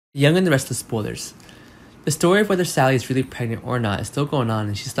Young and the Restless spoilers. The story of whether Sally is really pregnant or not is still going on,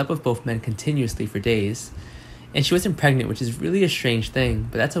 and she slept with both men continuously for days. And she wasn't pregnant, which is really a strange thing,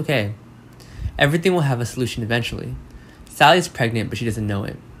 but that's okay. Everything will have a solution eventually. Sally is pregnant, but she doesn't know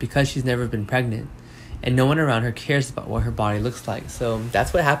it, because she's never been pregnant, and no one around her cares about what her body looks like, so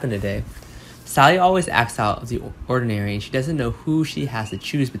that's what happened today. Sally always acts out of the ordinary, and she doesn't know who she has to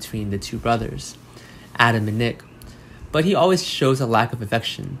choose between the two brothers, Adam and Nick. But he always shows a lack of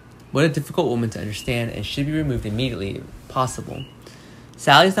affection. What a difficult woman to understand, and should be removed immediately if possible.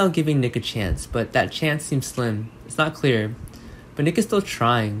 Sally's now giving Nick a chance, but that chance seems slim. It's not clear. But Nick is still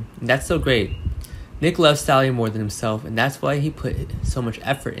trying, and that's so great. Nick loves Sally more than himself, and that's why he put so much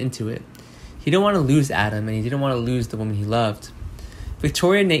effort into it. He didn't want to lose Adam, and he didn't want to lose the woman he loved.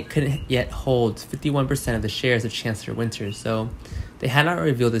 Victoria and Nate couldn't yet hold 51% of the shares of Chancellor Winters, so they had not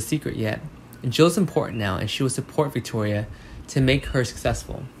revealed the secret yet. And Jill's important now, and she will support Victoria to make her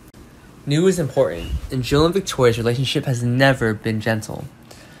successful. New is important, and Jill and Victoria's relationship has never been gentle.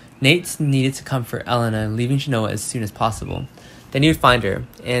 Nate needed to comfort Elena, leaving Genoa as soon as possible. Then he would find her,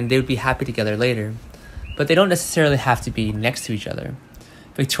 and they would be happy together later. But they don't necessarily have to be next to each other.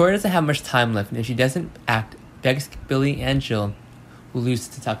 Victoria doesn't have much time left, and if she doesn't act, Bex, Billy, and Jill will lose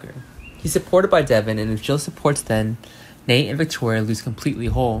to Tucker. He's supported by Devin, and if Jill supports then, Nate and Victoria lose completely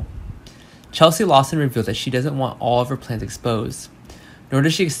whole. Chelsea Lawson revealed that she doesn't want all of her plans exposed, nor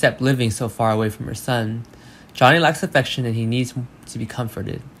does she accept living so far away from her son. Johnny lacks affection and he needs to be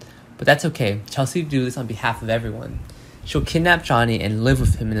comforted. But that's okay, Chelsea will do this on behalf of everyone. She'll kidnap Johnny and live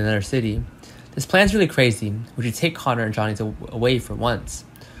with him in another city. This plan's really crazy. Would you take Connor and Johnny away for once?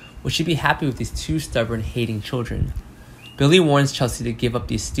 Would she be happy with these two stubborn, hating children? Billy warns Chelsea to give up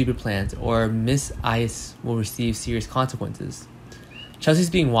these stupid plans, or Miss Ice will receive serious consequences. Chelsea's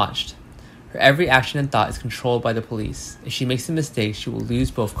being watched. Her every action and thought is controlled by the police. If she makes a mistake, she will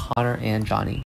lose both Connor and Johnny.